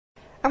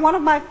And one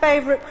of my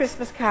favourite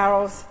Christmas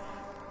carols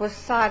was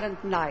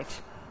Silent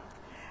Night.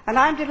 And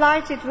I'm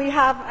delighted we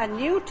have a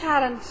new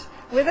talent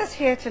with us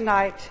here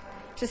tonight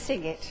to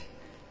sing it,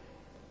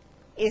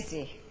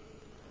 Izzy.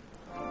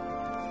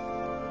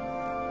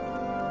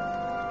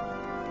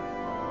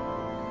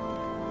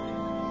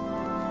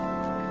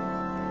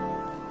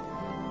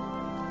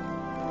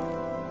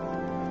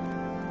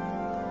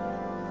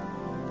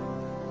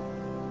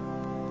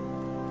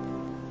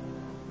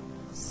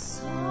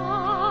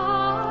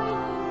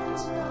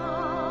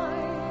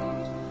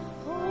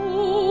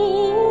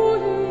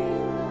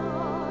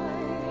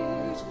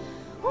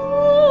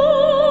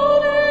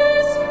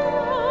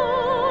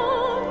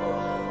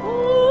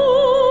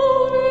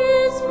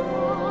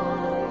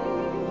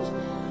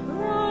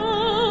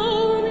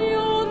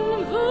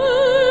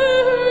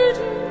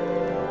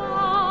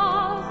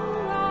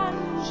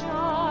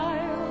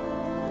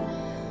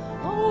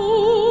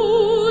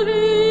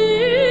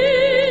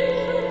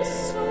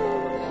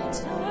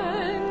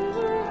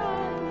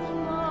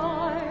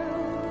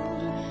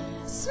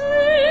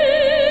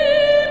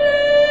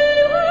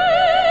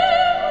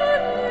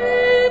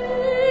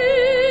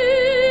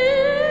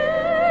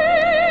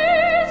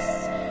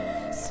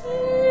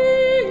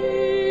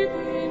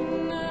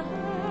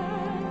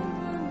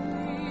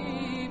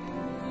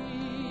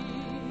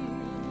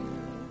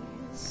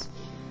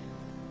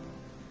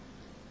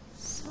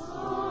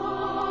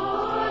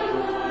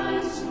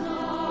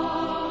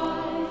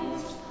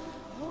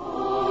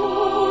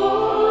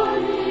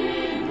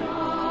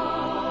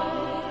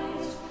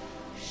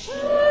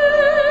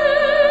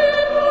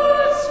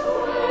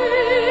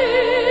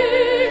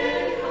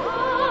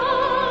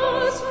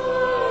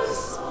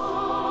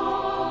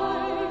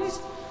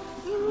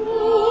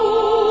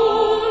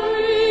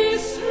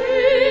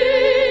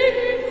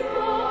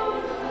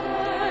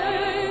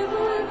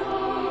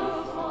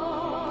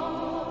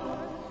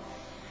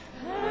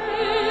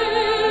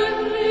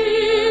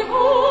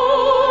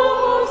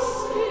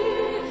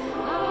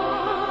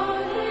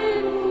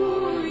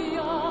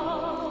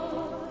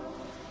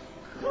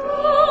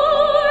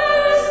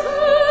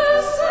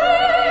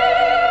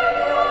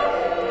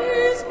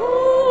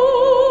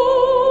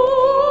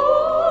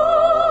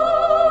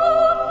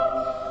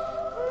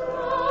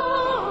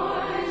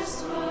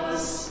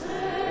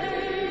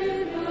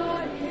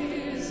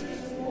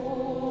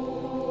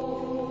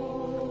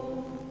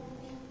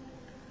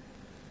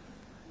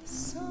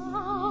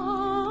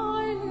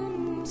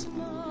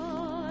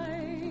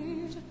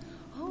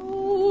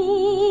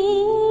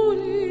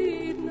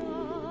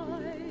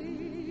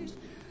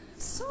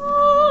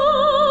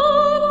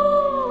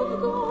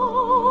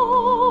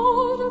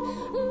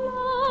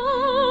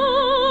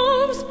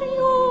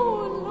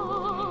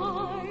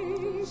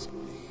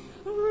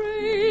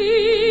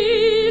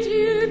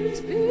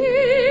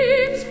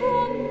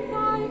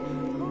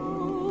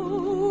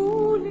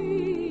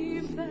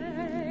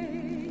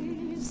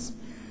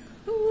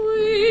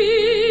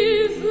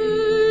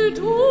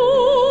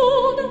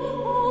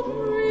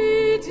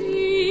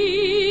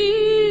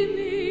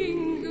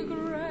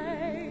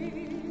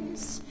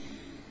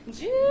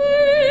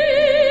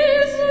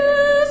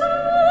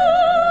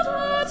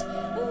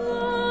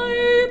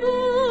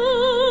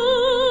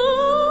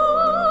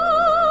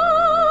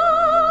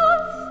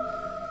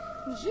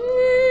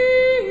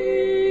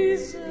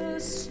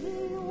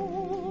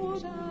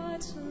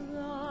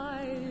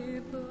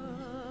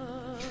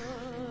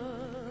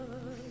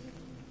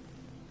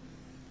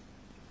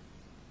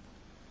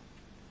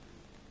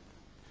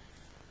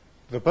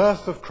 The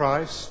birth of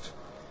Christ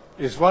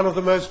is one of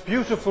the most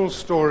beautiful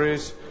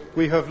stories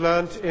we have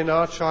learnt in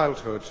our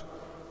childhood.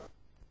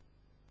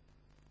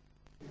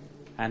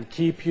 And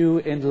keep you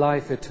in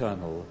life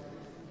eternal,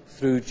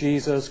 through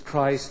Jesus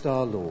Christ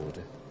our Lord.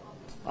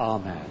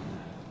 Amen.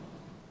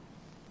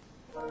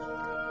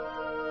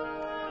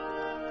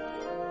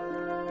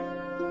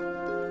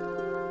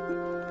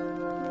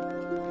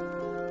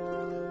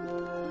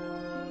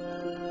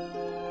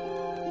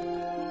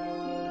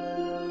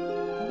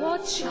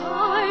 What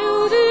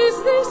child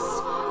is this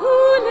who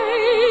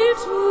lay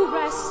to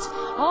rest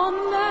on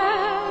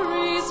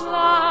Mary's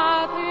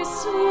lap is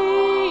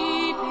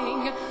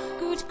sleeping?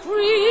 Good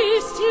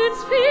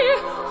Christians fear,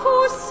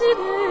 for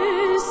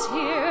sinners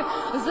hear,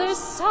 the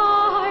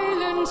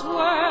silent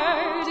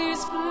word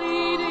is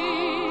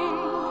bleeding.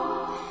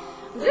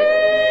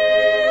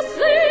 This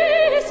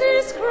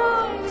is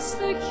Christ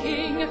the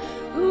King,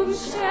 whom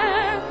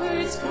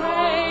shepherds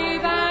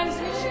crave and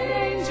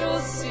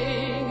angels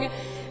sing.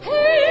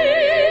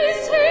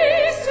 Haste, haste.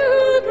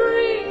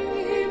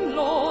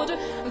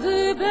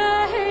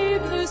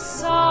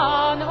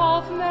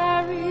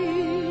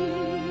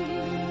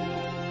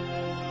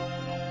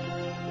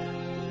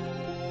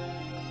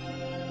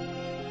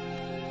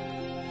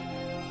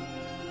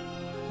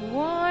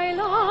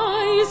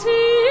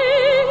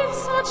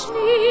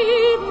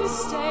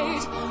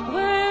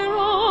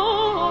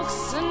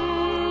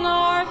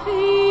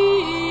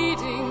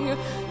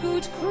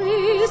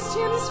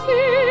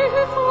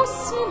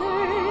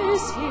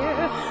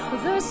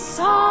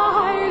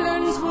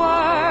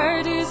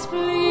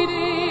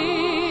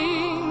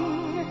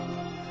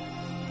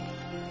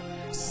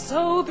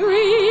 So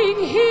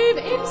bring him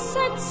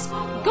incense,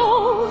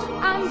 gold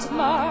and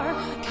myrrh.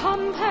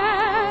 Come,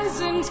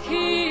 peasant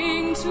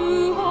king,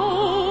 to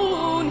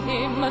own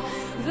him.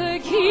 The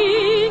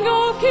King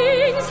of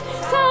Kings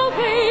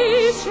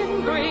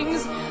salvation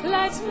brings.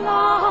 Let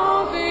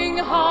loving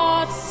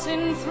hearts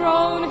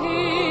enthrone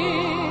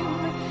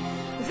him.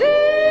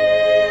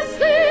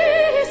 This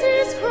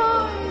is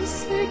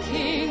Christ the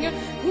King,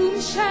 whom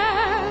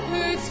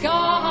shepherds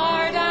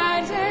guard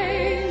and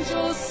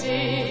angels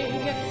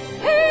sing.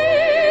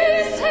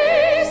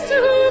 Haste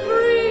to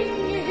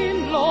bring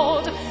him,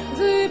 Lord,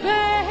 the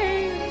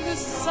babe, the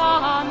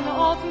Son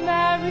of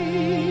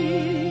Mary.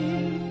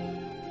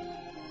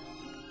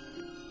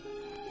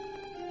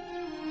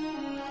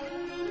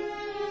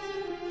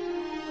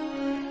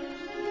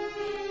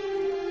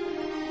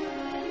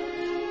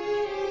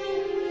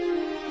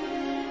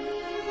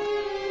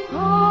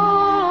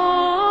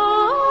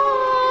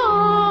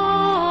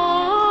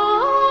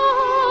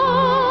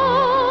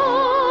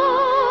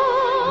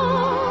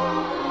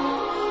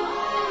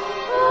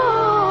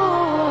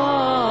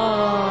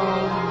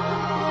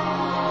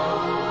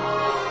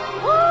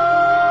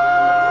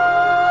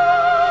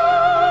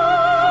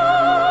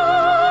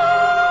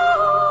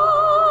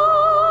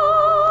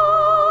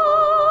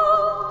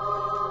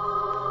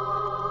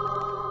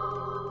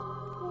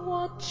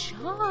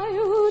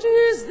 Child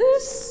is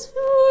this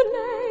who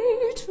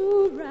lay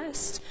to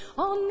rest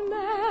on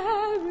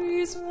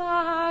Mary's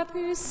lap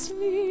is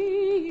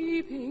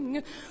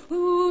sleeping,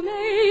 whom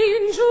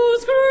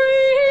angels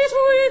greet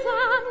with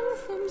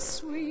anthems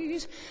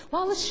sweet,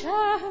 while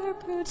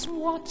shepherds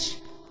watch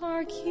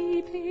are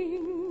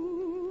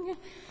keeping?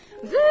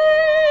 This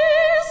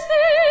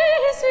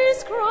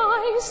is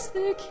Christ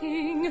the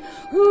King,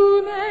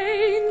 whom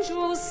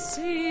angels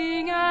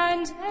sing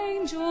and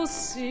angels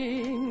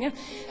sing.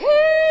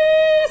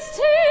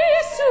 Haste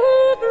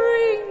to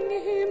bring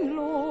him,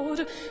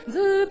 Lord,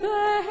 the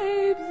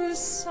babe, the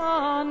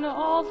Son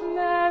of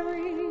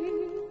Mary.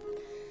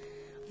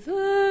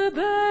 The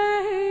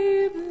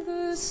babe,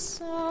 the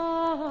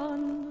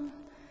Son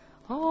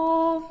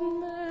of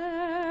Mary.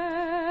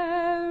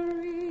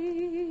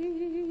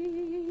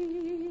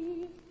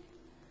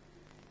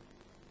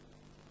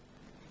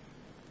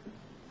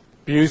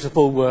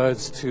 Beautiful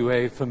words to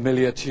a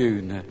familiar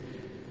tune.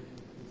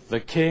 The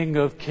King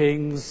of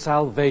Kings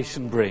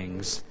salvation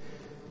brings.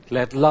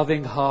 Let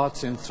loving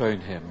hearts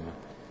enthrone him.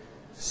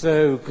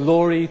 So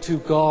glory to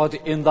God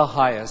in the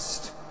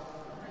highest.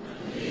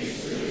 And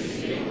peace to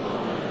his King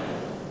on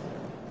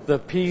earth. The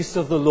peace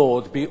of the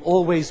Lord be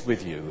always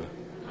with you.